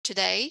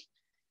today.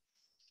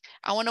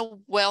 I want to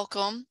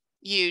welcome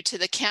you to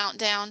the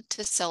Countdown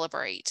to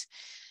Celebrate.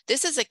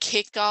 This is a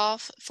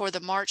kickoff for the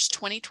March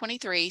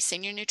 2023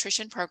 Senior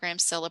Nutrition Program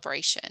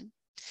celebration.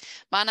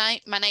 My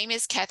name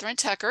is Catherine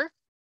Tucker.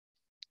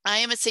 I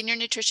am a Senior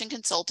Nutrition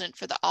Consultant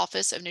for the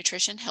Office of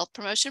Nutrition Health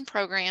Promotion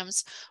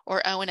Programs,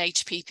 or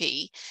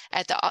ONHPP,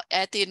 at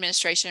the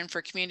Administration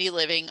for Community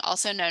Living,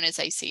 also known as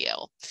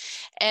ACL.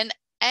 And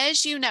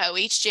as you know,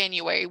 each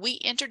January, we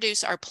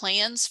introduce our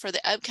plans for the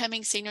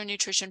upcoming Senior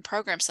Nutrition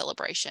Program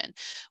celebration,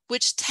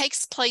 which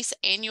takes place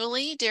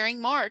annually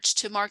during March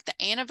to mark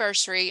the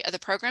anniversary of the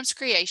program's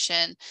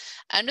creation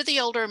under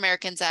the Older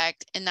Americans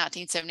Act in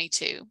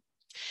 1972.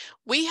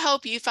 We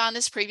hope you find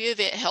this preview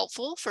event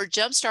helpful for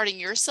jumpstarting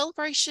your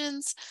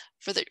celebrations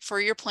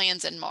for your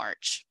plans in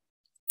March.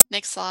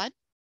 Next slide.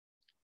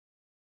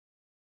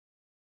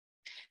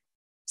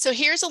 So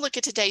here's a look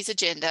at today's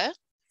agenda.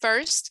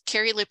 First,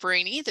 Carrie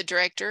Liparini, the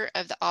Director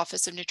of the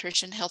Office of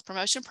Nutrition Health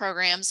Promotion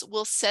Programs,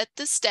 will set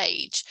the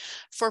stage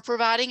for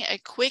providing a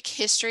quick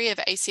history of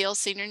ACL's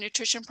Senior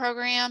Nutrition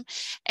Program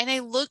and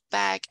a look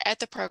back at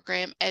the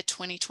program at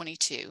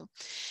 2022.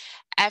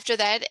 After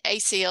that,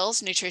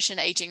 ACL's Nutrition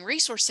Aging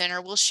Resource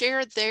Center will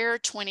share their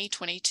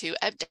 2022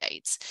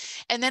 updates.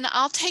 And then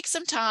I'll take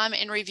some time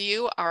and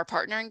review our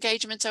partner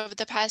engagements over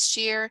the past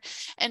year.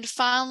 And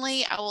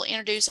finally, I will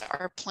introduce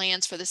our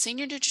plans for the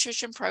Senior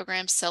Nutrition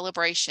Program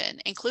celebration,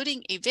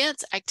 including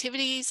events,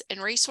 activities,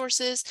 and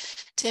resources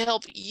to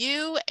help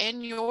you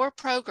and your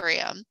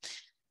program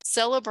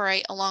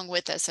celebrate along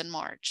with us in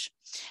March.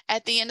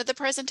 At the end of the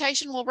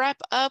presentation, we'll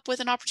wrap up with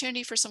an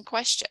opportunity for some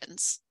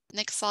questions.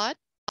 Next slide.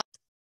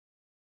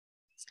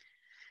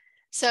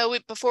 So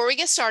before we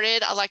get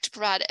started, I'd like to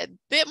provide a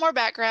bit more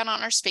background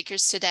on our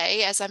speakers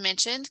today. As I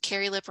mentioned,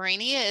 Carrie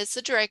Liparini is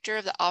the Director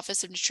of the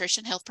Office of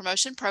Nutrition Health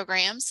Promotion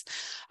Programs,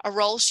 a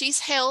role she's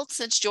held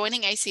since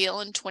joining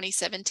ACL in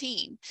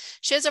 2017.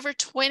 She has over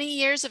 20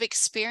 years of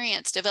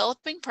experience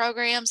developing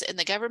programs in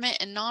the government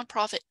and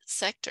nonprofit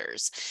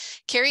sectors.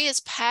 Carrie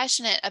is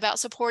passionate about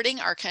supporting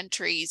our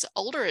country's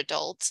older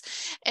adults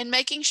and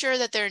making sure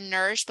that they're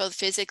nourished both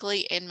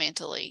physically and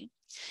mentally.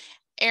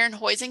 Erin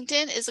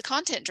Hoisington is the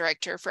Content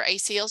Director for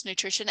ACL's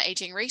Nutrition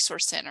Aging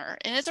Resource Center,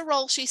 and is a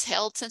role she's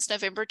held since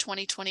November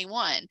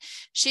 2021.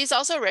 She's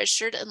also a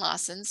registered and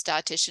licensed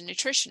dietitian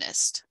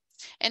nutritionist.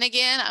 And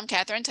again, I'm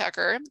Catherine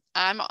Tucker.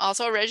 I'm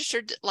also a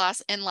registered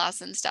and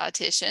licensed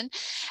dietitian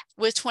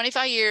with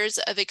 25 years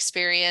of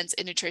experience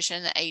in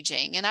nutrition and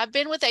aging. And I've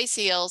been with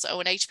ACL's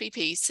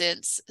ONHPP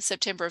since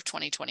September of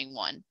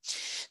 2021.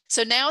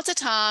 So now it's a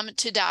time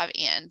to dive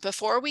in.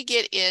 Before we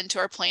get into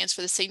our plans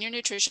for the Senior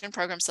Nutrition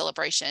Program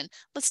celebration,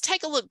 let's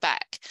take a look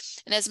back.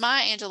 And as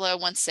Maya Angelou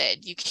once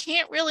said, you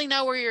can't really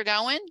know where you're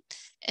going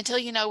until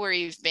you know where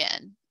you've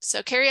been.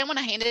 So Carrie, I'm going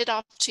to hand it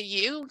off to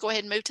you. Go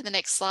ahead and move to the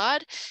next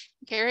slide.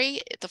 Carrie,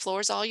 the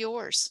floor is all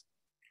yours.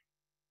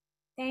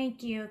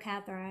 Thank you,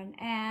 Catherine.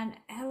 And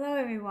hello,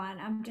 everyone.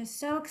 I'm just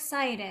so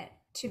excited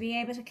to be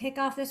able to kick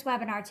off this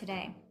webinar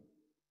today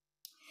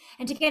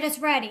and to get us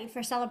ready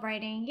for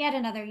celebrating yet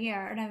another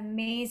year, an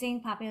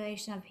amazing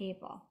population of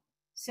people.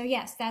 So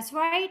yes, that's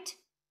right.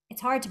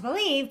 It's hard to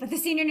believe, but the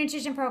Senior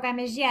Nutrition Program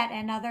is yet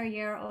another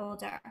year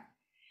older.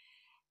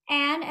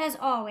 And as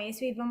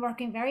always, we've been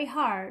working very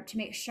hard to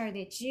make sure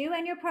that you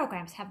and your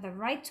programs have the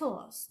right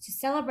tools to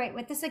celebrate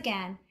with us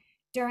again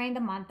during the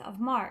month of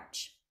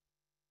March.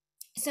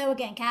 So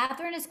again,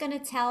 Catherine is going to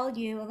tell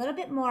you a little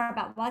bit more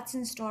about what's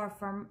in store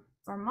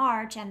for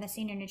March and the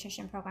Senior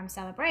Nutrition Program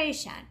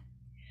celebration.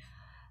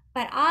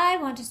 But I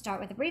want to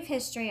start with a brief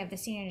history of the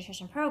Senior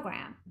Nutrition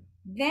Program.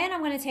 Then I'm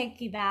going to take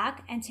you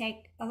back and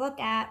take a look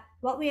at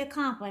what we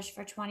accomplished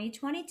for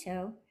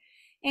 2022,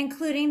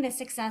 including the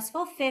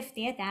successful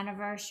 50th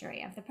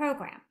anniversary of the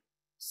program.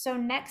 So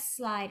next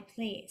slide,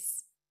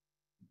 please.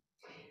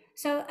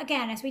 So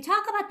again, as we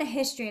talk about the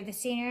history of the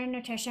Senior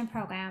Nutrition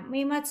Program,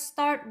 we must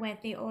start with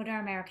the Older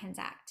Americans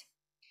Act.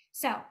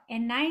 So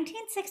in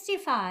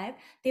 1965,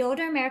 the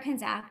Older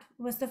Americans Act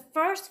was the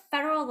first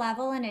federal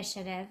level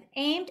initiative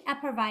aimed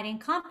at providing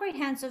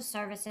comprehensive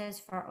services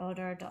for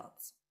older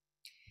adults.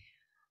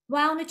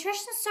 While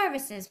nutrition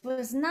services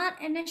was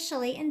not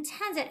initially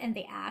intended in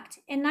the act,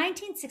 in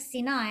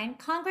 1969,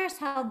 Congress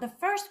held the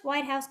first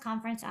White House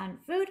Conference on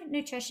Food,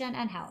 Nutrition,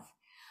 and Health,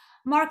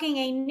 marking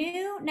a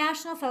new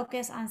national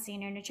focus on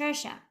senior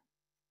nutrition.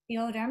 The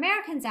Older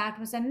Americans Act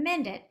was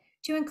amended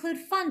to include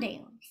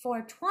funding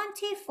for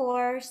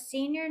 24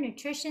 senior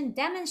nutrition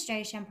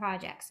demonstration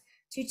projects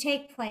to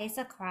take place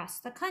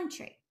across the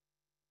country.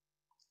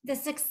 The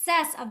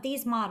success of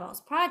these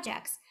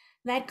projects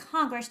led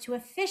Congress to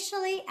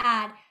officially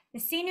add the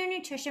Senior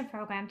Nutrition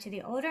Program to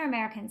the Older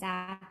Americans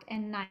Act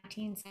in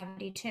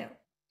 1972.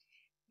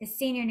 The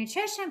Senior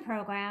Nutrition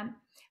Program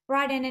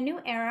brought in a new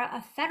era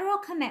of federal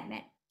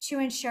commitment to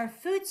ensure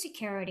food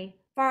security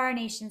for our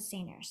nation's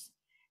seniors.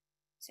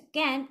 So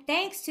again,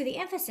 thanks to the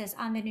emphasis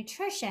on the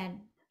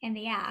nutrition in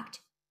the Act,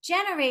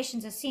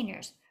 generations of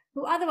seniors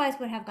who otherwise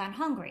would have gone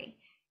hungry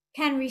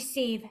can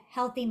receive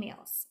healthy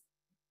meals.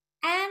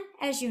 And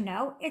as you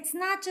know, it's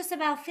not just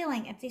about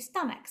filling empty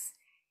stomachs.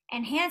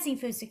 enhancing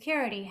food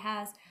security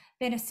has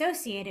been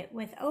associated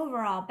with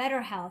overall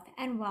better health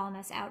and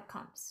wellness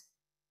outcomes.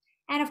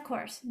 And of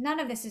course, none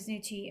of this is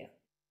new to you.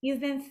 You've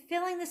been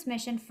fulfilling this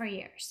mission for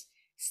years.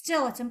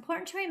 Still, it's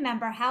important to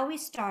remember how we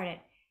started,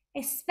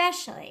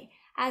 especially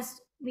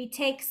as we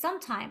take some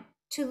time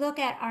to look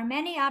at our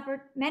many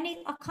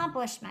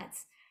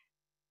accomplishments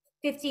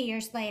 50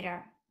 years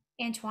later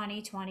in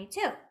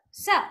 2022.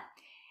 So,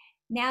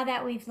 now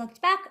that we've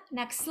looked back,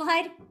 next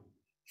slide.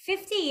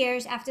 50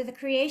 years after the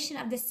creation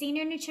of the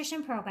Senior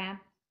Nutrition Program,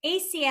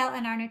 ACL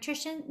and our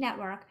nutrition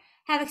network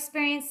have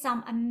experienced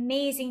some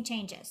amazing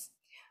changes.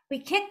 We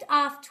kicked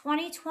off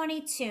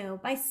 2022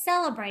 by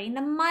celebrating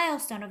the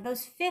milestone of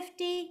those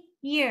 50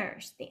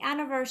 years, the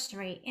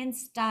anniversary, in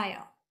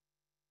style.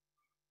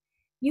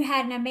 You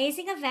had an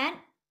amazing event,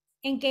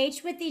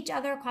 engaged with each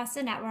other across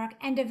the network,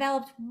 and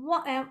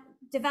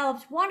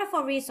developed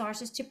wonderful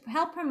resources to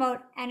help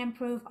promote and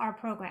improve our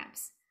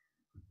programs.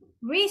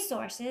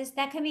 Resources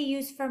that can be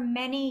used for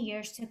many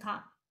years to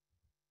come.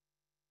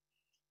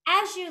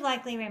 As you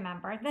likely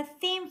remember, the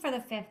theme for the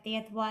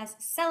 50th was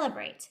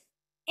Celebrate,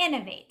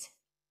 Innovate,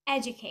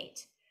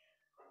 Educate.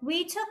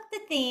 We took the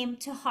theme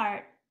to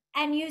heart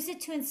and used it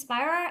to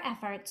inspire our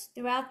efforts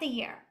throughout the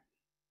year.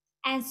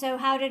 And so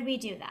how did we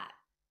do that?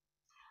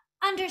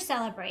 Under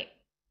Celebrate,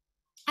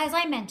 as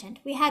I mentioned,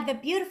 we had the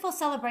beautiful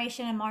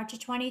celebration in March of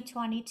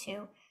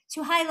 2022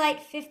 to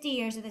highlight 50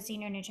 years of the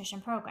Senior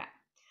Nutrition Program.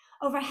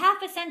 Over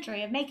half a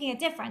century of making a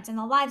difference in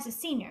the lives of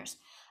seniors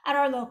at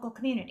our local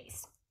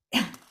communities.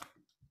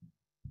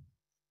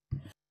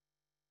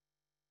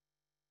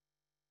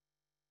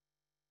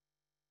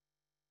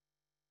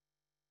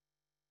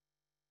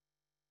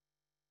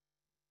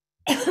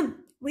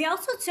 We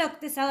also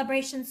took the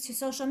celebrations to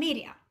social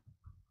media,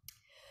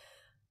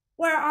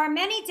 where our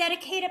many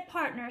dedicated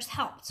partners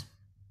helped,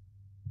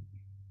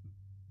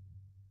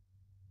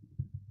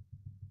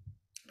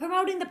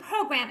 promoting the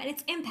program and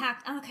its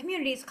impact on the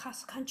communities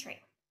across the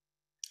country.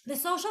 The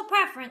social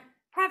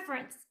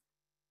preference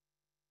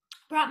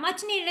brought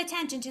much needed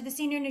attention to the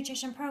Senior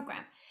Nutrition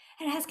Program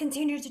and has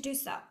continued to do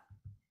so.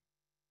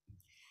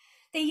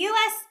 The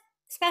U.S.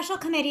 Special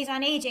Committees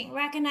on Aging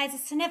recognize the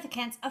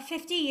significance of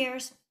 50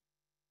 years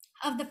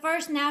of the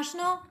first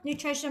National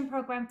Nutrition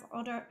Program for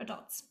older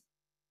adults.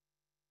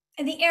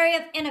 In the area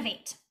of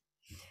Innovate,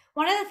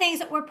 one of the things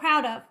that we're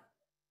proud of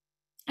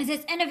is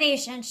its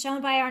innovation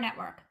shown by our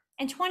network.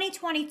 In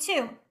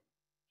 2022,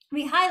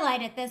 we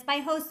highlighted this by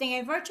hosting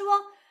a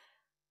virtual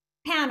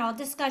panel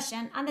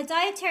discussion on the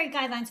dietary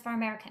guidelines for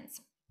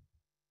Americans,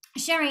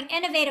 sharing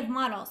innovative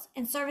models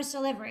in service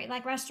delivery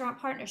like restaurant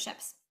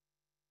partnerships,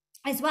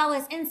 as well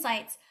as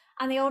insights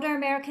on the Older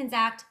Americans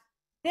Act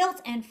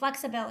built-in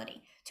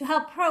flexibility to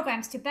help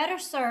programs to better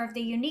serve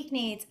the unique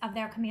needs of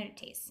their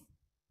communities.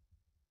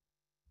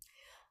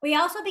 We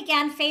also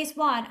began phase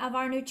 1 of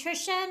our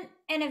Nutrition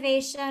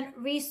Innovation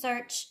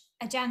Research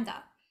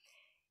Agenda.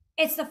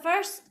 It's the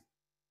first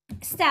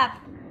step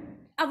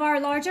of our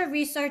larger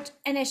research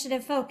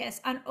initiative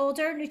focus on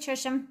older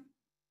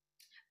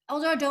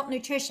adult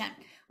nutrition,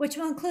 which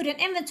will include an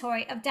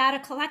inventory of data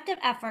collective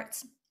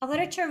efforts, a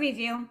literature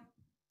review,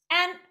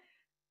 and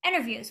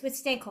interviews with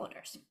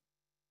stakeholders.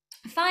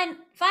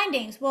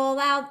 Findings will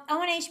allow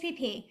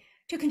ONHPP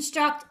to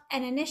construct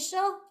an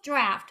initial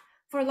draft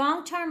for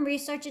long-term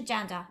research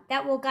agenda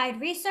that will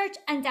guide research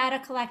and data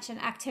collection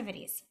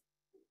activities.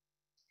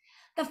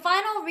 The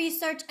final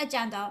research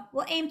agenda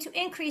will aim to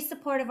increase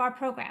support of our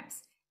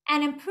programs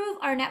and improve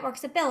our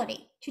network's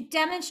ability to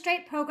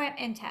demonstrate program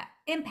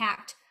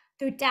impact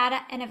through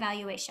data and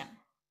evaluation.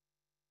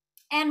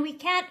 And we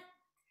can't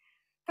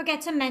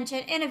forget to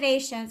mention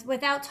innovations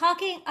without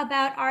talking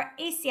about our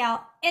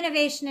ACL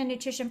Innovation and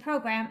Nutrition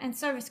Program and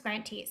service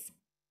grantees.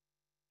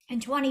 In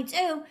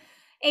 2022,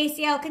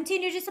 ACL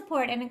continued to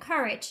support and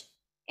encourage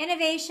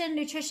innovation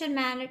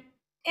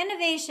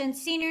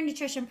senior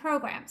nutrition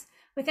programs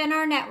within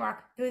our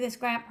network through this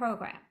grant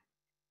program.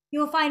 You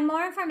will find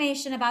more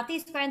information about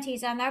these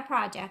grantees and their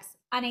projects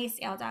on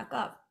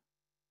acl.gov.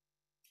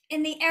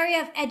 In the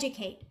area of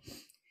Educate,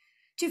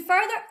 to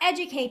further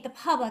educate the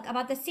public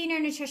about the Senior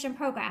Nutrition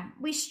Program,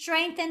 we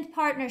strengthened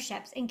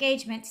partnerships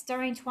engagements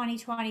during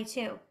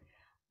 2022.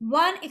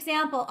 One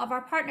example of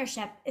our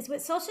partnership is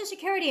with Social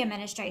Security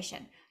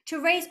Administration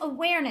to raise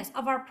awareness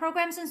of our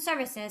programs and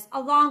services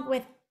along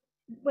with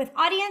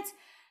audience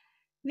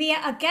via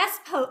a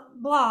guest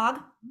blog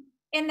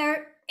in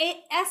their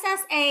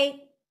SSA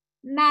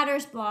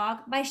Matters blog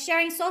by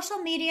sharing social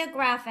media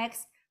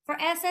graphics for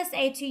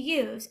SSA to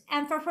use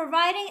and for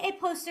providing a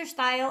poster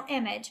style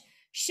image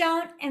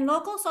shown in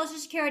local Social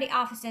Security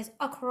offices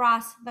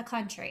across the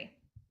country.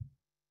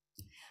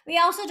 We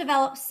also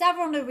developed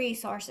several new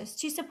resources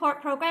to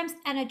support programs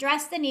and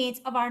address the needs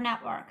of our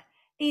network.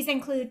 These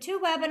include 2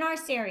 webinar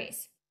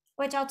series,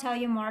 which I'll tell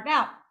you more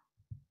about.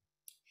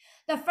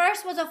 The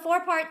first was a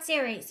 4-part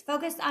series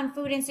focused on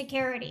food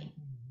insecurity.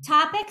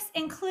 Topics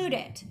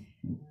included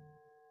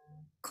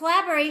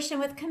collaboration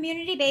with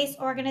community-based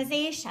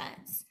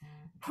organizations,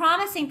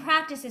 promising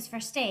practices for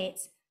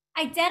states,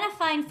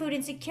 identifying food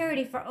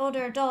insecurity for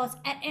older adults,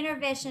 and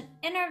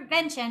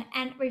intervention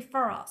and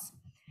referrals.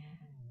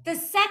 The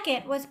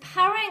second was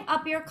powering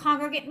up your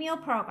congregate meal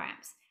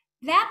programs.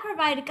 That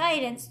provided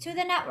guidance to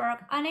the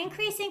network on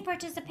increasing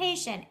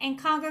participation in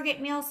congregate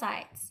meal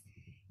sites.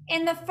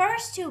 In the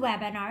first two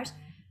webinars,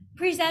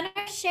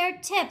 presenters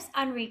shared tips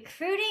on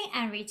recruiting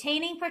and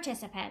retaining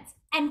participants.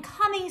 And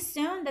coming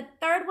soon, the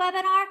third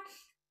webinar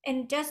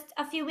in just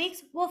a few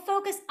weeks will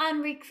focus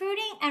on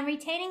recruiting and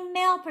retaining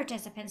male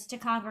participants to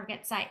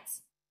congregate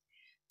sites.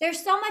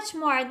 There's so much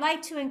more I'd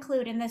like to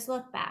include in this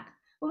look back,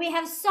 but we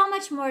have so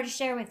much more to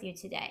share with you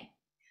today.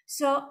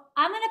 So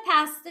I'm going to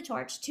pass the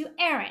torch to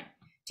Erin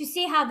to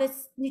see how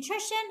this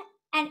Nutrition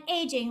and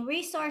Aging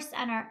Resource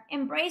Center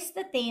embraced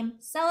the theme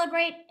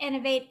Celebrate,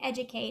 Innovate,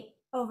 Educate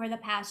over the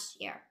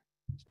past year.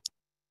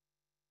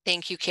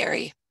 Thank you,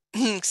 Carrie.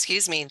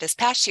 Excuse me, this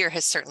past year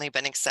has certainly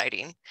been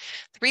exciting.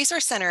 The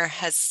Resource Center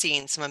has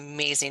seen some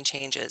amazing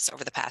changes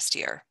over the past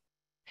year.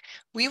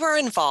 We were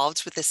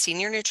involved with the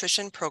Senior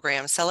Nutrition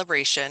Program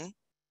celebration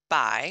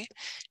by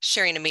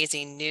sharing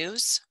amazing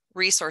news,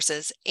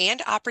 resources,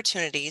 and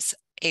opportunities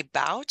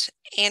about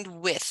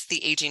and with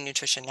the Aging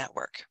Nutrition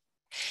Network.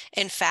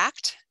 In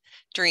fact,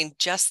 during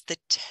just the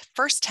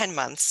first 10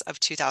 months of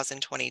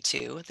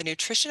 2022, the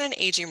Nutrition and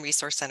Aging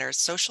Resource Center's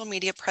social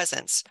media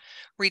presence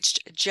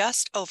reached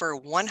just over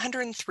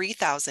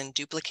 103,000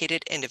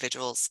 duplicated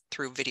individuals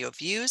through video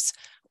views,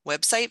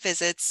 website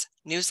visits,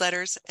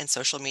 newsletters, and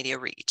social media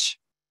reach.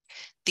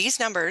 These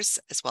numbers,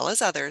 as well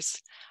as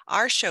others,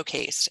 are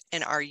showcased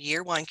in our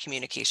Year 1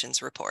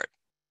 Communications Report.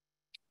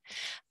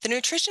 The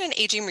Nutrition and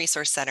Aging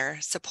Resource Center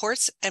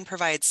supports and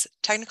provides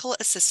technical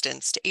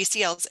assistance to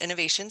ACL's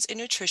Innovations in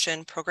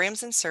Nutrition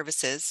Programs and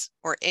Services,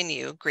 or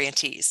INU,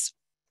 grantees.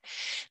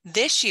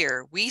 This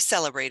year, we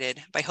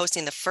celebrated by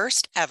hosting the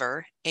first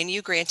ever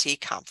INU Grantee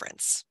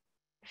Conference.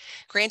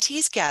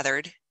 Grantees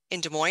gathered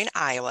in Des Moines,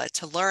 Iowa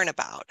to learn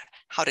about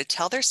how to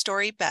tell their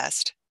story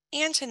best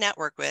and to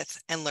network with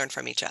and learn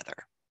from each other.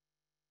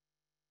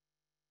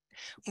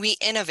 We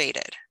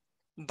innovated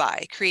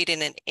by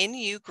creating an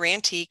INU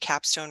Grantee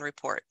Capstone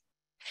Report.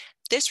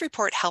 This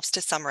report helps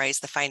to summarize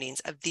the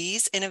findings of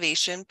these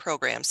innovation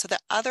programs so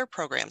that other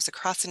programs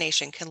across the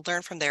nation can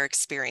learn from their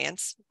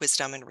experience,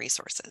 wisdom, and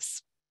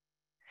resources.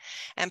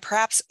 And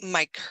perhaps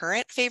my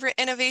current favorite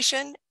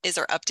innovation is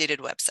our updated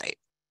website.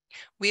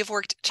 We have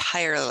worked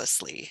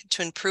tirelessly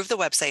to improve the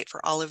website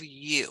for all of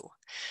you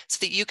so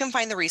that you can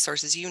find the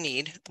resources you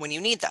need when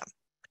you need them,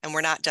 and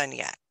we're not done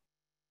yet.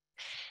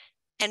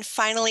 And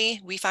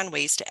finally, we found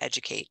ways to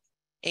educate,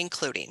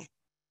 including,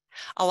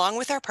 along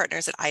with our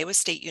partners at Iowa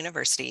State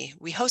University,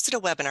 we hosted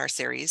a webinar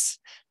series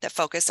that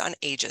focused on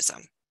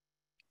ageism.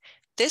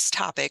 This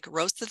topic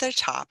rose to the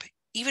top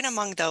even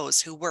among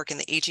those who work in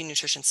the aging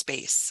nutrition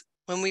space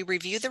when we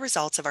reviewed the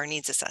results of our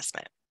needs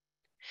assessment.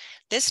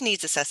 This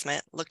needs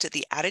assessment looked at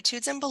the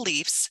attitudes and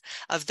beliefs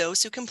of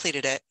those who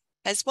completed it,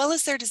 as well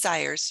as their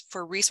desires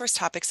for resource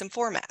topics and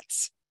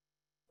formats.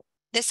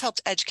 This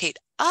helped educate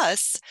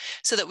us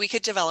so that we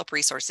could develop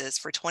resources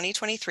for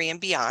 2023 and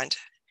beyond.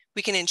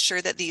 We can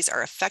ensure that these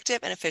are effective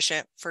and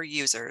efficient for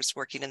users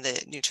working in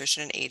the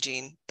Nutrition and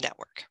Aging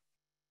Network.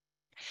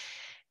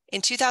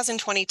 In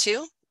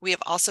 2022, we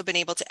have also been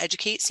able to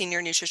educate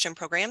senior nutrition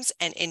programs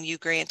and INU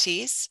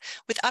grantees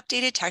with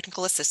updated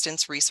technical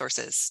assistance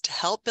resources to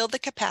help build the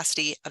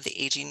capacity of the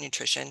Aging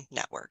Nutrition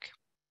Network.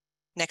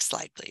 Next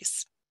slide,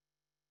 please.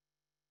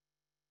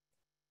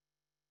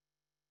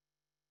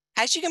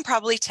 As you can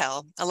probably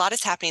tell, a lot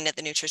is happening at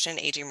the Nutrition and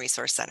Aging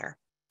Resource Center.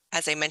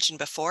 As I mentioned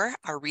before,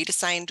 our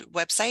redesigned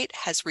website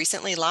has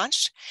recently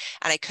launched,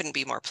 and I couldn't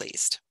be more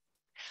pleased.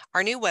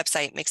 Our new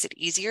website makes it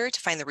easier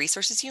to find the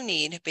resources you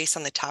need based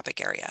on the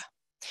topic area.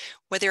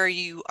 Whether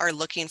you are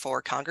looking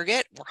for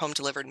congregate or home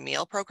delivered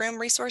meal program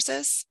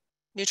resources,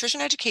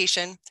 nutrition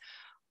education,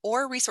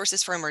 or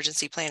resources for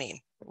emergency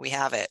planning, we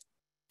have it.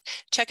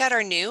 Check out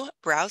our new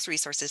Browse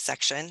Resources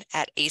section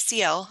at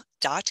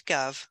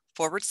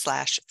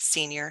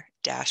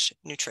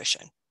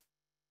acl.gov/senior-nutrition.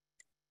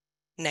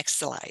 Next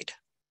slide.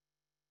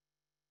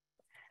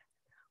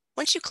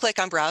 Once you click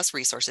on Browse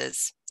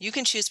Resources, you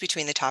can choose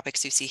between the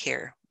topics you see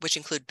here, which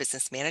include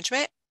business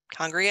management,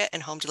 congregate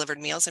and home delivered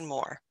meals, and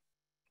more.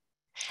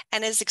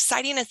 And as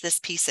exciting as this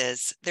piece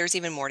is, there's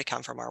even more to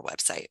come from our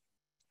website.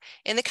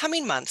 In the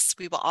coming months,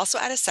 we will also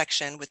add a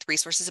section with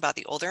resources about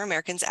the Older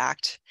Americans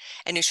Act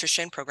and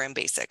nutrition program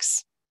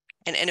basics,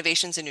 an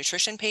Innovations in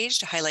Nutrition page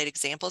to highlight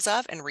examples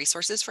of and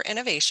resources for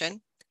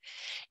innovation,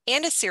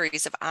 and a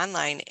series of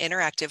online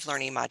interactive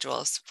learning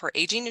modules for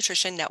Aging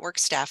Nutrition Network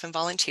staff and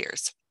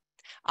volunteers,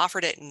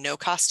 offered at no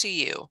cost to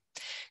you,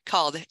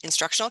 called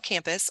Instructional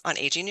Campus on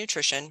Aging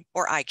Nutrition,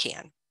 or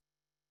ICAN.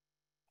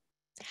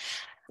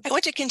 I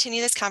want to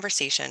continue this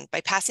conversation by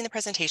passing the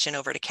presentation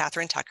over to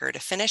Catherine Tucker to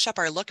finish up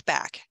our look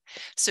back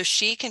so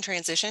she can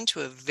transition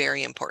to a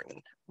very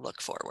important look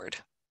forward.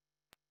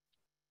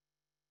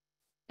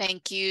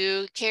 Thank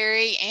you,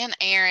 Carrie and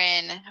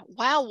Aaron.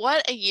 Wow,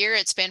 what a year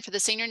it's been for the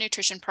Senior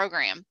Nutrition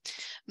Program.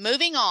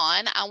 Moving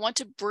on, I want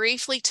to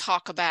briefly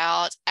talk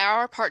about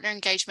our partner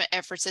engagement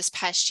efforts this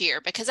past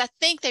year because I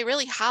think they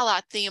really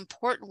highlight the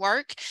important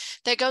work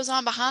that goes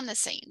on behind the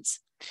scenes.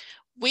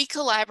 We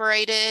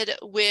collaborated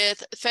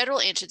with federal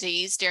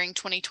entities during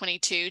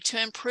 2022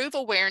 to improve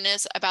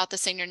awareness about the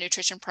Senior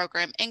Nutrition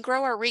Program and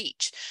grow our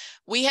reach.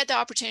 We had the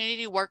opportunity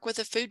to work with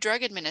the Food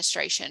Drug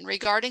Administration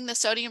regarding the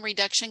sodium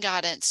reduction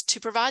guidance to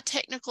provide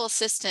technical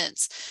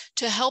assistance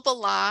to help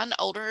align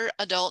older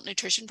adult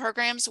nutrition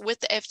programs with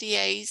the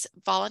FDA's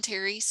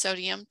voluntary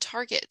sodium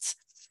targets.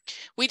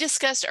 We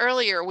discussed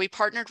earlier, we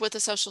partnered with the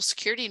Social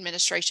Security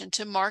Administration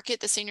to market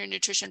the Senior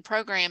Nutrition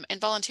Program and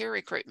volunteer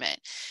recruitment.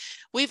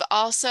 We've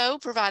also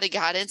provided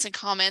guidance and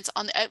comments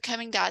on the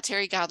upcoming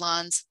dietary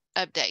guidelines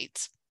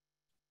updates.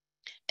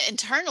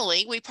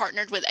 Internally, we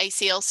partnered with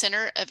ACL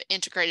Center of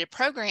Integrated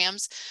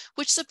Programs,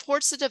 which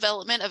supports the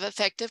development of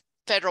effective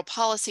federal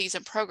policies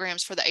and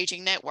programs for the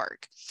Aging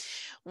Network.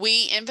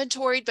 We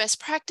inventoried best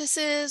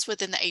practices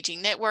within the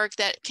Aging Network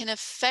that can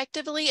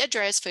effectively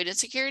address food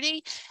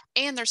insecurity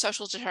and their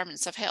social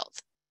determinants of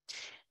health.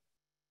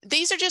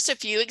 These are just a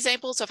few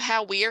examples of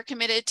how we are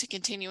committed to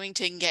continuing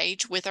to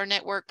engage with our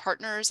network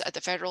partners at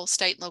the federal,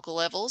 state, and local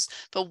levels.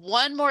 But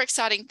one more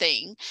exciting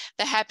thing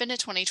that happened in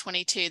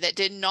 2022 that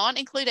did not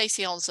include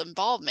ACL's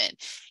involvement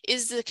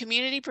is the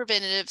Community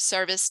Preventative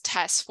Service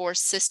Task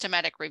Force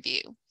Systematic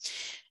Review.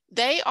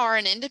 They are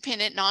an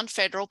independent,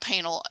 non-federal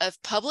panel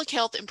of public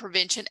health and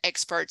prevention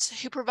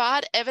experts who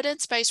provide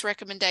evidence-based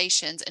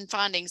recommendations and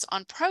findings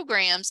on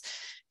programs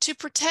to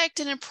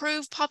protect and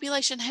improve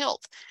population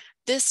health.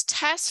 This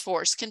task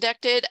force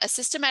conducted a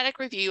systematic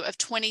review of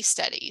 20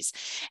 studies,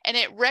 and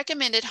it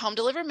recommended home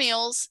delivered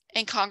meals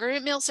and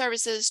congregate meal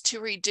services to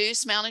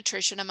reduce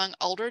malnutrition among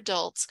older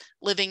adults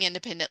living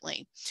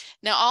independently.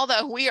 Now,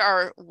 although we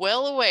are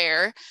well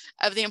aware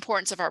of the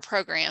importance of our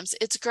programs,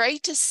 it's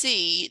great to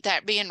see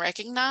that being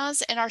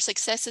recognized and our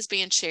successes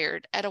being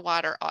shared at a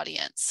wider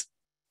audience.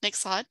 Next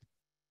slide.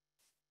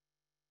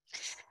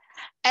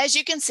 As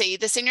you can see,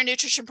 the Senior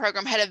Nutrition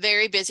Program had a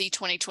very busy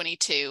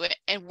 2022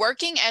 and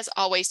working as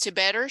always to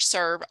better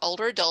serve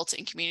older adults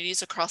in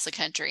communities across the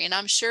country. And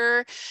I'm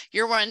sure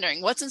you're wondering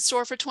what's in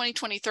store for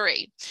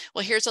 2023.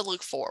 Well, here's a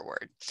look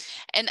forward.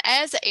 And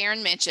as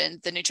Aaron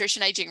mentioned, the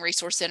Nutrition Aging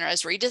Resource Center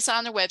has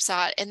redesigned their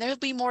website and there'll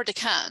be more to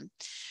come.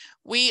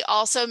 We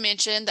also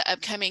mentioned the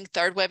upcoming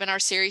third webinar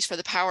series for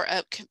the Power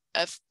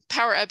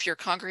Up Your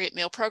Congregate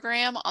Meal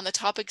program on the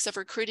topics of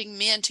recruiting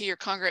men to your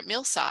congregate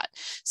meal site.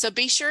 So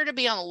be sure to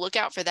be on the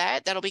lookout for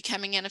that. That'll be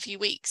coming in a few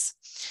weeks.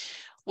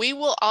 We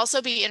will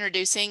also be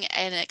introducing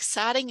an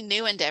exciting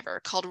new endeavor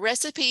called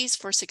Recipes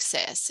for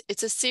Success.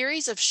 It's a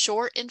series of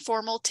short,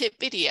 informal tip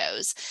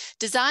videos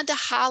designed to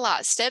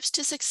highlight steps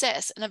to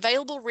success and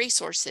available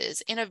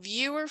resources in a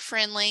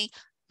viewer-friendly,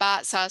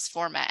 bite-sized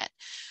format.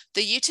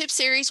 The YouTube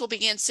series will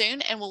begin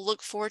soon, and we'll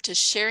look forward to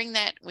sharing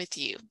that with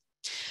you.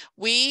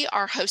 We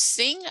are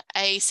hosting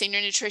a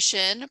Senior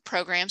Nutrition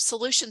Program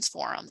Solutions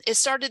Forum. It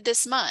started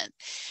this month,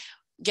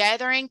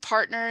 gathering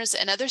partners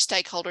and other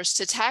stakeholders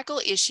to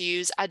tackle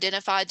issues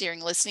identified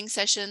during listening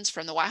sessions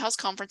from the White House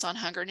Conference on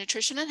Hunger,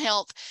 Nutrition, and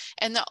Health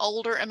and the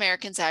Older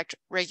Americans Act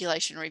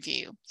Regulation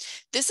Review.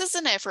 This is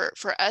an effort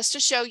for us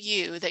to show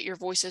you that your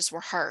voices were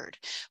heard.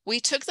 We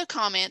took the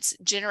comments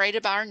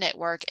generated by our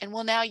network and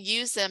will now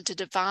use them to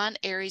define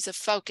areas of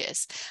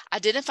focus,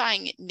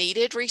 identifying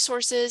needed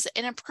resources,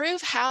 and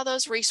improve how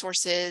those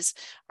resources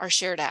are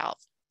shared out.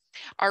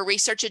 Our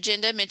research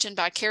agenda mentioned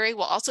by Carrie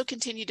will also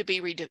continue to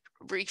be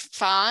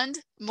refined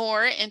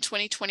more in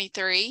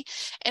 2023.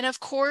 And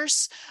of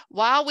course,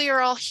 while we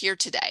are all here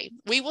today,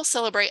 we will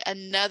celebrate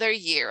another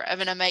year of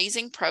an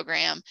amazing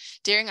program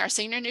during our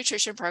Senior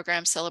Nutrition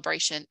Program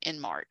celebration in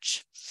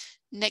March.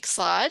 Next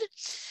slide.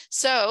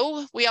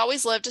 So we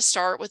always love to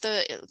start with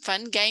a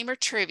fun game or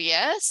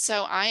trivia.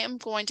 So I am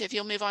going to, if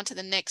you'll move on to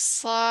the next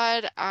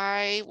slide,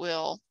 I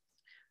will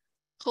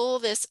pull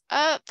this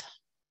up.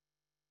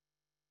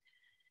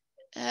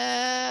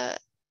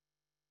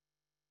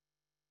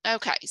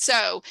 Okay,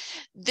 so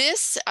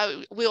this,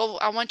 I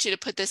want you to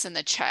put this in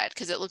the chat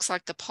because it looks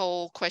like the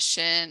poll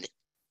question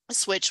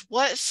switch.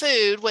 What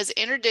food was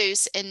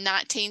introduced in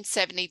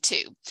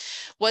 1972?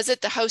 Was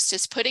it the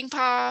Hostess pudding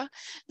pie,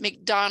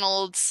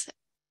 McDonald's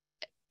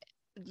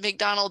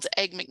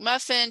Egg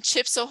McMuffin,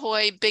 Chips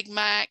Ahoy, Big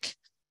Mac?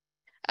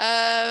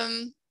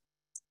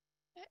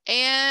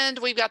 And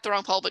we've got the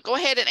wrong poll, but go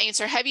ahead and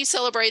answer. Have you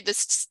celebrated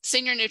this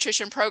Senior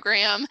Nutrition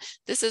Program?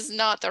 This is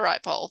not the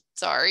right poll.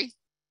 Sorry.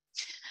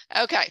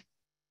 Okay.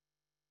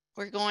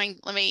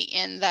 Let me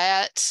end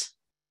that.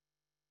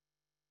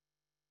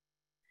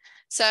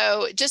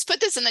 So just put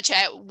this in the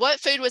chat. What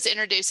food was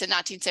introduced in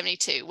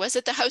 1972? Was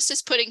it the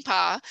Hostess pudding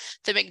pie,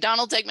 the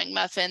McDonald's Egg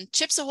McMuffin,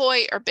 Chips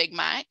Ahoy, or Big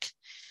Mac?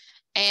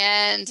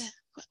 And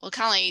we'll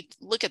kind of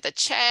look at the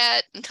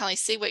chat and kind of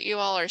see what you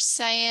all are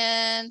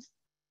saying.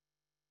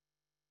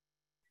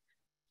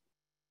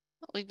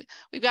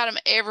 We've got them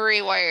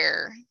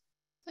everywhere.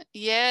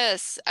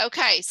 Yes.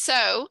 Okay.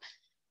 So,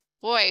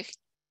 boy,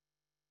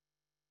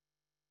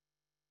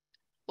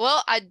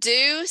 Well, I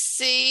do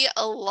see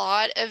a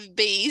lot of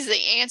B's.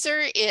 The answer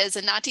is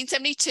in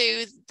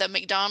 1972, the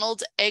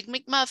McDonald's Egg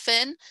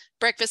McMuffin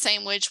breakfast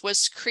sandwich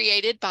was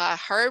created by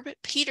Herb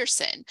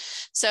Peterson.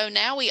 So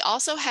now we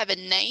also have a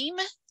name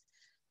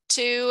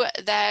to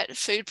that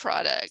food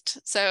product.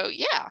 So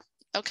yeah,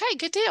 okay,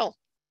 good deal.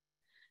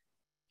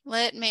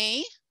 Let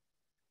me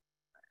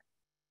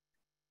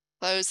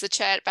close the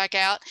chat back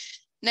out.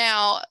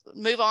 Now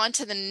move on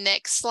to the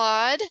next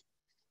slide.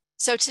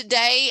 So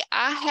today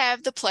I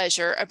have the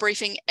pleasure of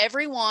briefing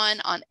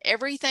everyone on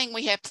everything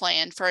we have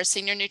planned for our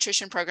Senior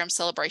Nutrition Program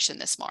celebration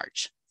this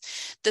March.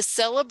 The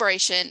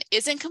celebration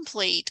isn't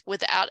complete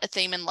without a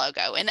theme and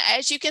logo. And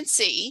as you can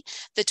see,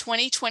 the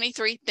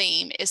 2023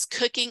 theme is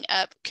Cooking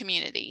Up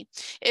Community.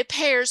 It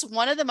pairs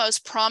one of the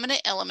most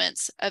prominent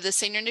elements of the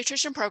Senior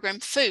Nutrition Program,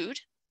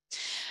 food,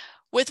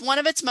 with one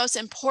of its most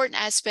important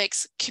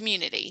aspects,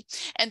 community.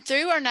 And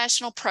through our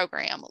national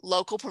program,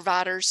 local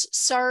providers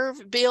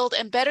serve, build,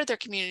 and better their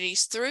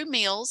communities through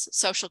meals,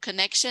 social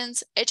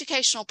connections,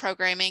 educational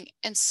programming,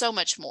 and so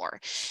much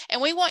more.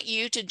 And we want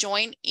you to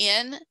join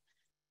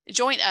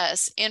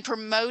us in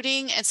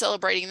promoting and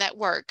celebrating that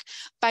work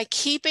by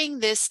keeping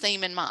this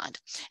theme in mind.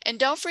 And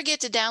don't forget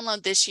to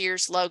download this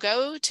year's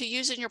logo to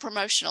use in your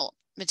promotional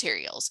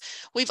materials.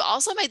 We've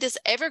also made this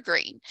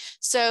evergreen.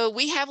 So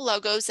we have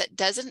logos that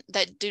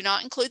do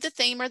not include the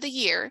theme or the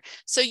year.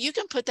 So you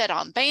can put that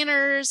on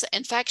banners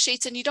and fact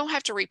sheets, and you don't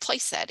have to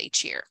replace that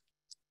each year.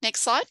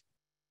 Next slide.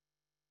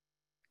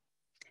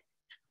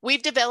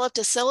 We've developed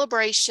a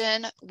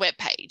celebration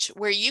webpage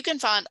where you can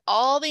find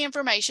all the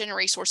information and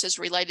resources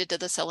related to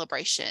the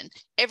celebration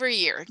every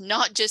year,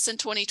 not just in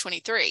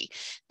 2023.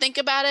 Think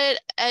about it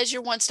as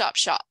your one-stop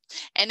shop,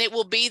 and it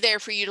will be there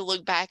for you to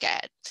look back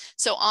at.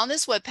 So on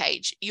this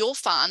webpage, you'll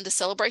find the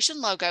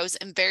celebration logos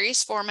in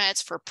various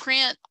formats for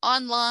print,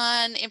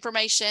 online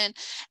information,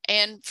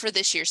 and for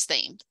this year's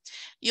theme.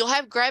 You'll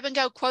have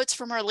grab-and-go quotes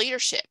from our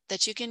leadership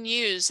that you can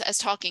use as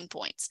talking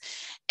points.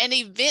 An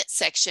event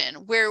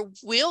section where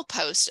we'll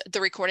post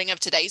the recording of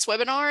today's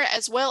webinar,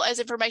 as well as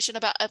information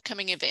about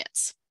upcoming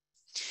events.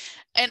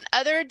 And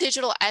other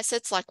digital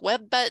assets like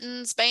web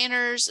buttons,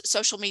 banners,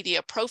 social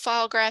media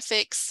profile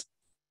graphics.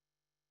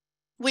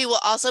 We will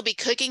also be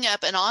cooking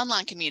up an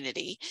online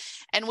community,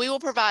 and we will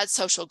provide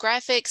social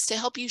graphics to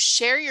help you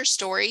share your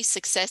story,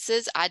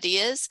 successes,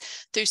 ideas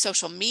through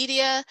social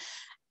media.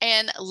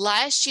 And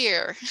last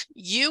year,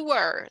 you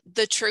were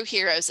the true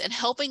heroes in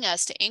helping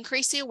us to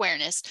increase the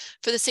awareness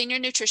for the Senior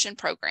Nutrition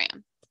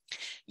Program.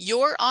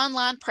 Your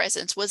online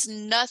presence was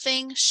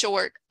nothing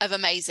short of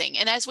amazing.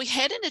 And as we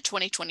head into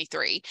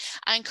 2023,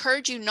 I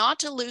encourage you not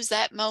to lose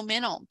that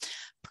momentum.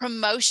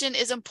 Promotion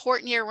is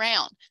important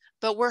year-round,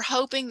 but we're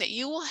hoping that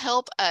you will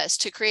help us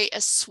to create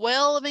a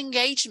swell of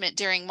engagement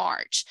during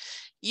March.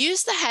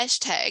 Use the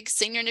hashtag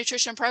Senior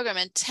Nutrition Program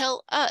and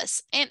tell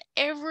us and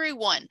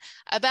everyone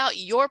about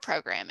your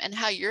program and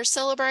how you're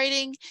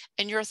celebrating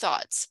and your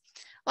thoughts,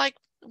 like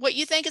what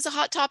you think is a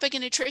hot topic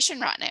in nutrition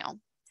right now.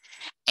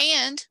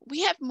 And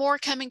we have more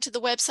coming to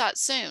the website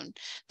soon.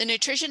 The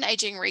Nutrition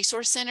Aging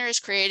Resource Center is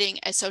creating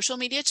a social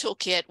media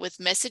toolkit with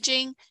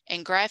messaging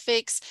and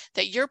graphics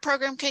that your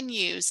program can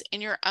use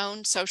in your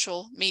own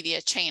social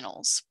media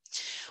channels.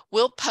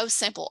 We'll post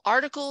sample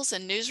articles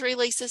and news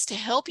releases to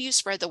help you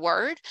spread the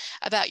word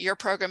about your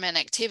program and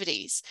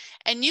activities.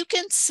 And you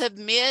can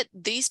submit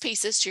these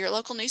pieces to your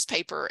local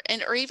newspaper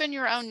or even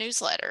your own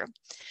newsletter.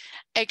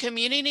 A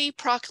community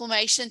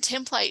proclamation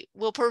template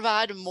will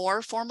provide a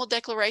more formal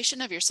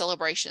declaration of your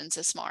celebrations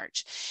this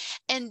March.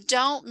 And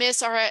don't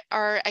miss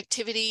our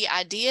activity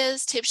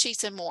ideas, tip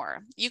sheets, and more.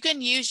 You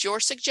can use your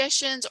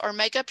suggestions or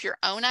make up your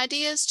own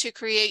ideas to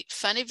create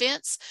fun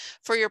events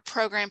for your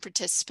program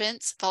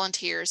participants,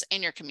 volunteers,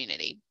 and your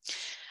community.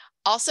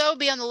 Also,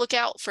 be on the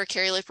lookout for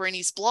Carrie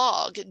Liparini's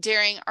blog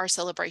during our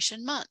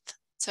celebration month.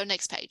 So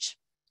next page.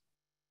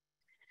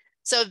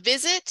 So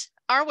visit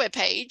our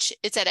webpage.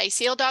 It's at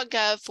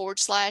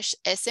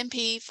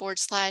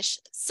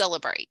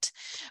acl.gov/SMP/celebrate.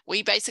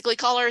 We basically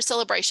call our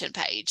celebration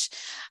page.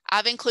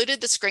 I've included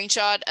the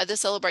screenshot of the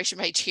celebration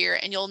page here,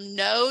 and you'll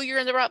know you're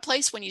in the right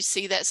place when you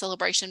see that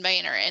celebration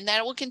banner, and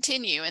that will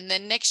continue. And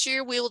then next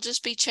year we will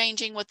just be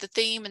changing what the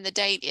theme and the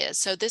date is.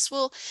 So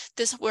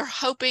we're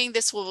hoping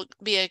this will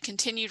be a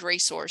continued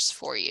resource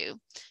for you.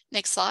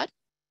 Next slide.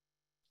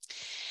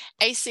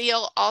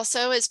 ACL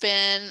also has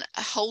been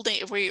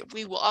holding, we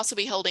will also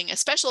be holding a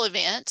special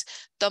event,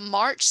 the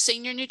March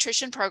Senior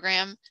Nutrition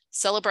Program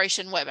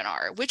Celebration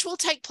Webinar, which will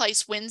take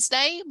place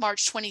Wednesday,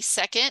 March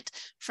 22nd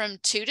from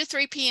 2 to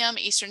 3 p.m.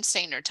 Eastern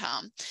Standard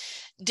Time.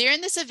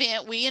 During this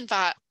event, we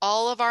invite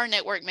all of our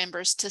network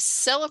members to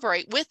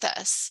celebrate with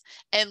us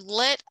and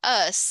let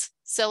us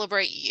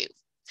celebrate you.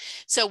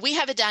 So we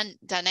have a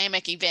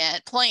dynamic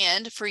event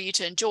planned for you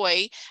to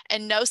enjoy,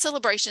 and no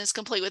celebration is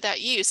complete without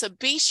you. So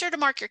be sure to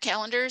mark your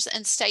calendars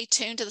and stay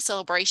tuned to the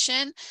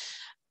celebration.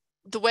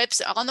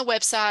 On the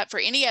website for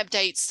any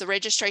updates, the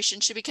registration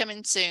should be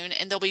coming soon,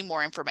 and there'll be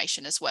more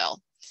information as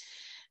well.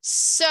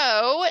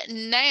 So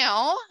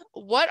now,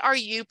 what are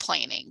you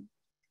planning?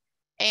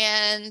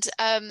 And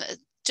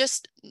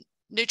just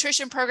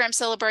nutrition program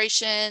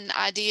celebration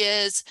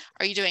ideas.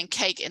 Are you doing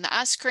cake and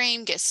ice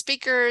cream, guest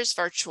speakers,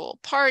 virtual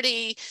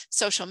party,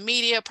 social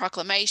media,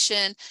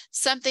 proclamation,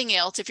 something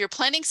else? If you're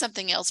planning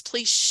something else,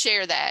 please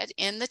share that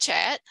in the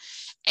chat.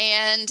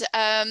 And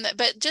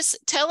but just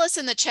tell us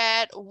in the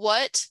chat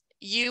what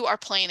you are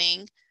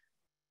planning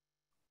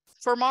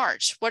for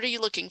March. What are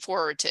you looking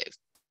forward to?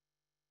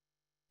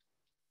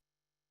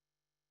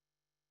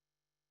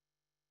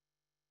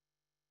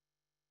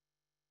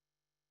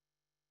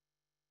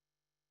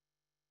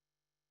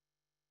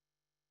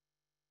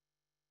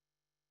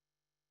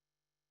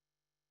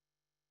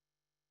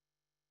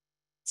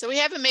 So we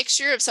have a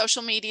mixture of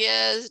social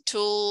media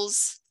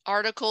tools,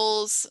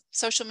 articles,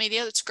 social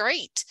media. That's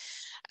great.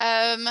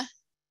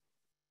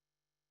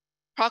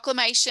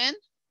 Proclamation,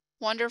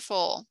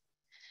 wonderful.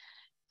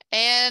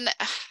 And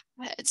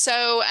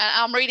so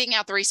I'm reading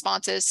out the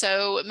responses.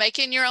 So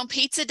making your own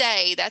pizza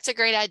day, that's a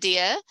great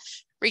idea.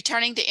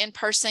 Returning to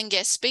in-person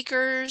guest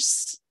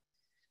speakers,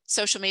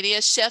 social media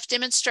chef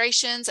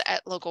demonstrations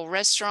at local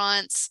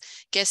restaurants,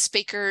 guest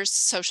speakers,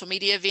 social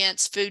media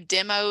events, food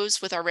demos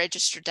with our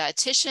registered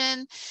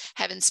dietitian,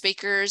 having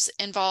speakers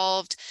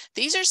involved.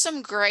 These are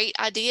some great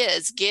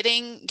ideas.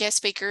 Getting guest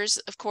speakers,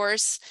 of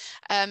course,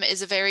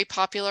 is a very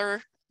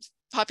popular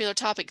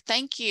topic.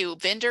 Thank you.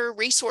 Vendor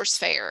resource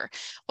fair.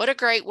 What a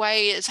great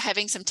way is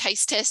having some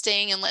taste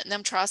testing and letting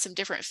them try some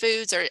different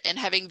foods, and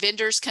having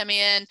vendors come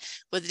in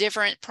with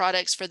different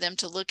products for them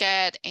to look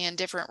at and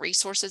different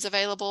resources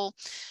available.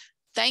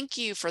 Thank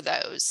you for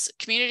those.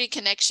 Community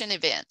connection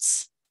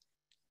events.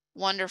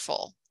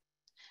 Wonderful.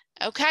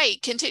 Okay,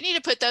 continue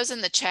to put those in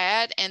the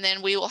chat and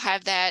then we will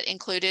have that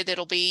included.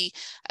 It'll be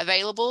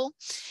available.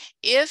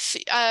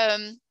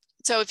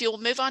 So if you'll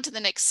move on to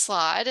the next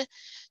slide.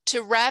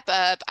 To wrap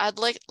up, I'd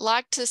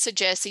like to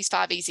suggest these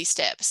 5 easy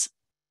steps.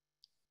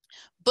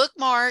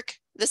 Bookmark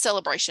the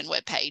celebration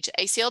webpage,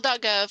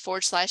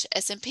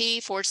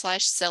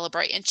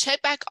 acl.gov/smp/celebrate, and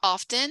check back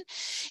often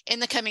in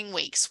the coming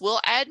weeks.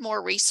 We'll add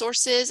more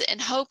resources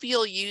and hope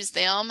you'll use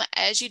them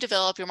as you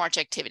develop your March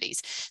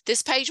activities.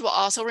 This page will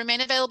also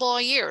remain available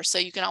all year, so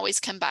you can always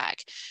come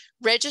back.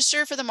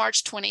 Register for the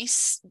March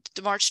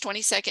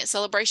 22nd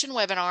celebration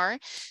webinar.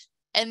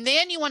 And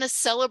then you want to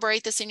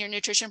celebrate the Senior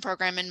Nutrition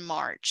Program in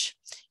March.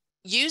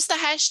 Use the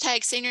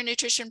hashtag Senior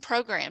Nutrition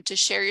Program to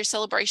share your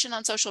celebration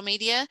on social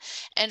media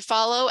and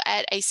follow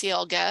at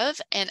ACL.gov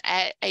and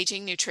at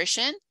Aging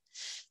Nutrition.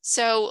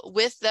 So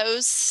with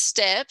those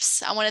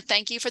steps, I want to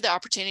thank you for the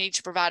opportunity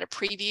to provide a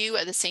preview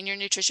of the Senior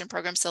Nutrition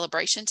Program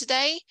celebration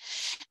today.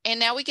 And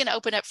now we can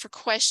open up for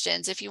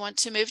questions. If you want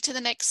to move to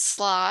the next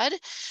slide,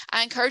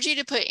 I encourage you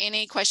to put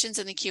any questions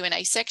in the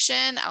Q&A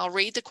section. I'll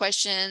read the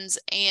questions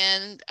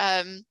and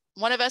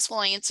one of us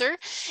will answer.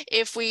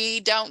 If we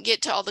don't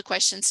get to all the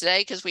questions today,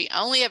 because we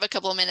only have a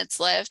couple of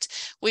minutes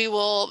left, we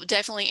will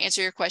definitely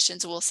answer your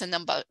questions and we'll send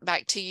them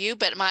back to you.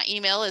 But my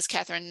email is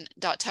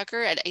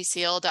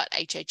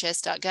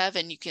catherine.tucker@acl.hhs.gov,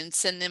 and you can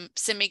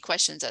send me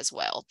questions as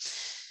well.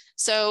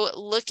 So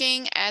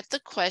looking at the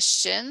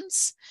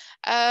questions,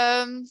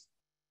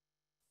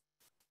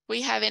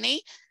 we have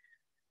any?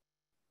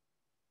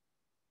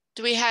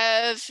 Do we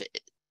have?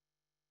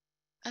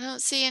 I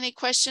don't see any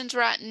questions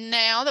right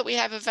now that we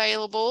have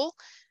available.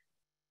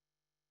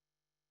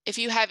 If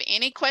you have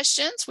any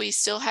questions, we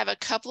still have a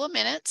couple of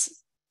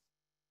minutes.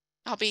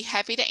 I'll be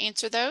happy to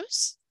answer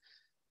those.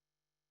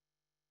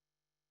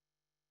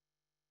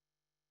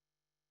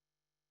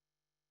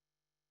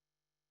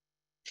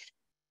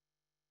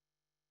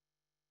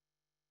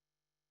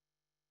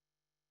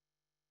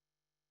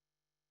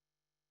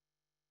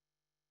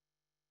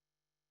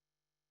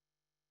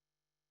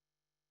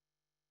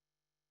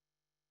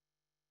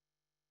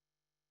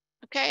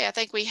 Okay, I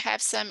think we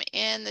have some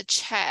in the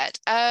chat.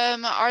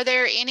 Are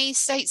there any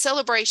state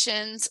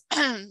celebrations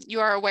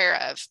you are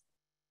aware of?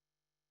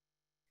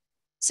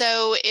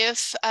 So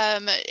if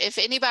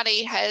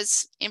anybody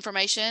has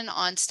information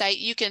on state,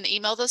 you can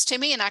email those to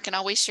me and I can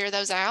always share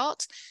those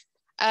out.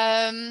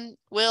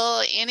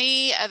 Will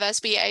any of us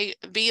be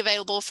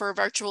available for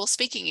virtual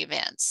speaking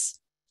events?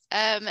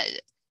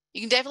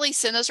 You can definitely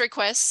send those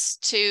requests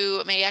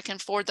to me. I can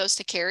forward those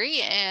to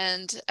Carrie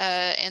and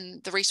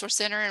the Resource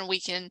Center, and we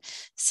can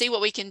see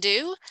what we can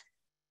do.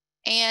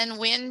 And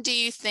when do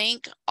you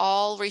think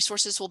all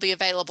resources will be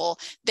available?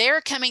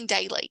 They're coming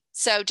daily.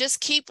 So just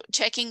keep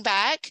checking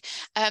back.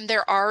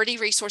 There are already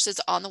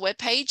resources on the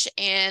webpage,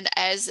 and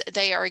as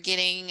they are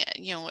getting,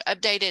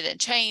 updated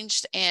and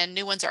changed and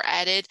new ones are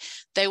added,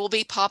 they will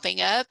be popping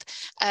up.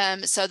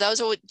 So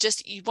those are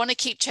you want to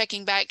keep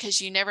checking back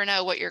because you never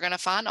know what you're going to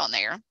find on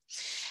there.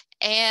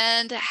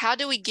 And how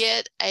do we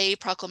get a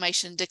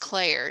proclamation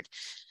declared?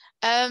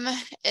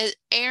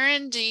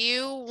 Aaron, do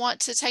you want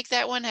to take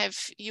that one? Have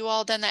you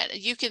all done that?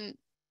 You can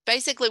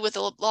basically, with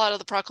a lot of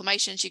the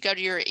proclamations, you go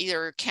to your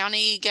either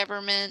county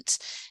government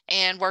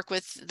and work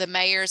with the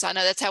mayors. I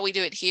know that's how we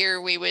do it here.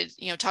 We would,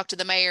 talk to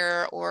the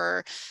mayor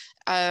or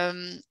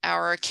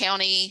our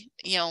county,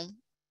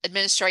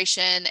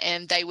 administration,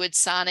 and they would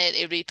sign it.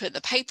 It would be put in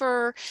the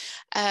paper.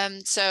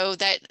 So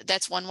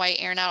that's one way.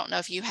 Erin, I don't know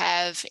if you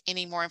have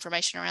any more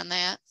information around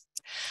that.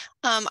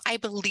 I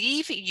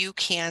believe you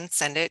can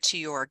send it to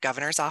your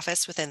governor's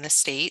office within the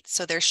state.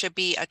 So there should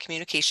be a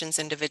communications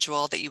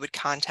individual that you would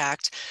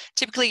contact.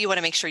 Typically, you want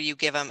to make sure you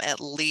give them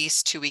at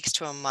least 2 weeks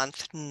to a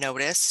month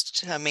notice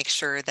to make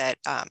sure that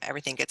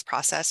everything gets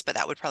processed, but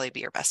that would probably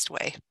be your best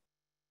way.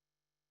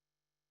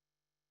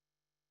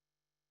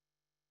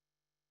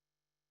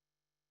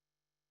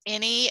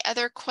 Any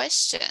other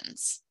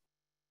questions?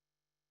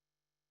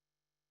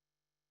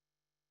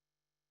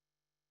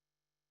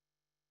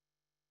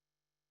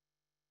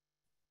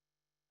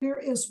 There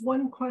is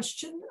one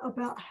question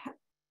about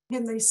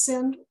can they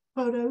send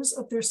photos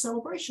of their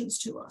celebrations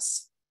to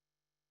us?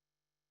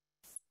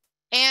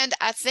 And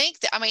I think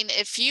that, I mean,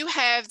 if you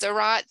have the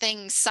right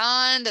things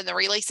signed and the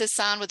releases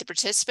signed with the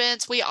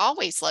participants, we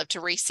always love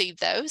to receive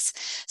those.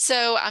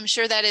 So I'm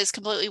sure that is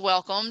completely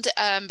welcomed,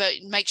 but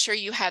make sure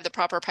you have the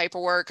proper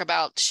paperwork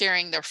about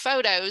sharing their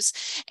photos.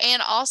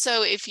 And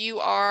also, if you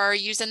are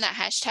using that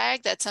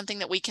hashtag, that's something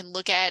that we can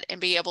look at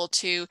and be able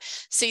to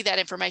see that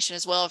information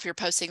as well if you're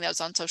posting those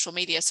on social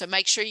media. So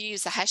make sure you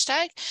use the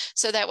hashtag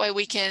so that way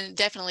we can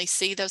definitely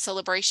see those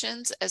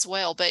celebrations as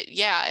well. But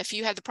yeah, if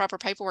you have the proper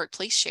paperwork,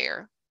 please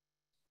share.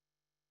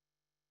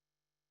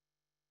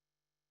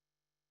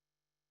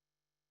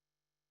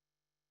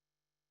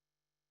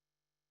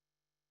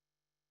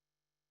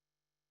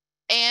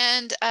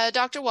 And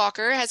Dr.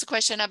 Walker has a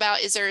question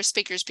about, is there a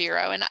speakers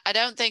bureau? And I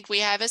don't think we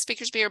have a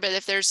speakers bureau, but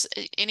if there's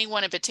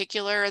anyone in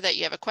particular that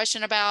you have a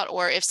question about,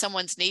 or if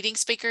someone's needing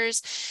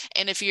speakers,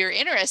 and if you're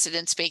interested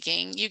in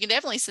speaking, you can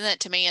definitely send that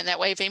to me. And that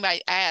way, if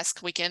anybody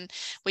asks, we can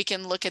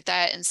look at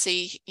that and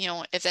see, you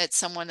know, if that's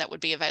someone that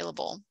would be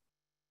available.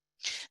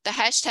 The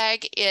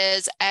hashtag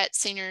is at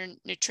Senior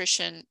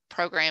Nutrition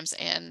Programs,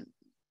 and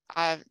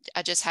I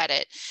just had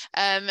it.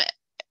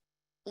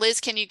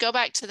 Liz, can you go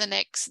back to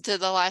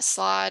the last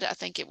slide? I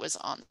think it was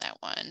on that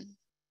one.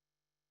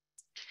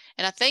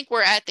 And I think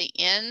we're at the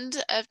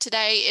end of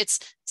today. It's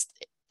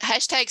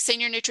hashtag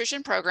Senior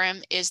Nutrition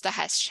Program is the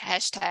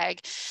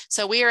hashtag.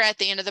 So we are at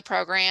the end of the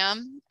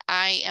program.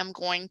 I am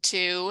going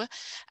to,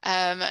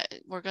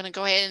 we're going to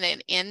go ahead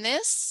and end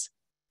this.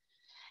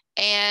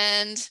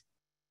 And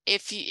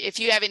if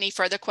you have any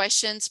further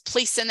questions,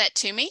 please send that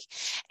to me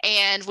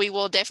and we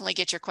will definitely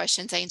get your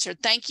questions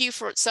answered. Thank you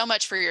so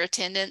much for your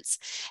attendance,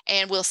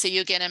 and we'll see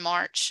you again in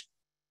March.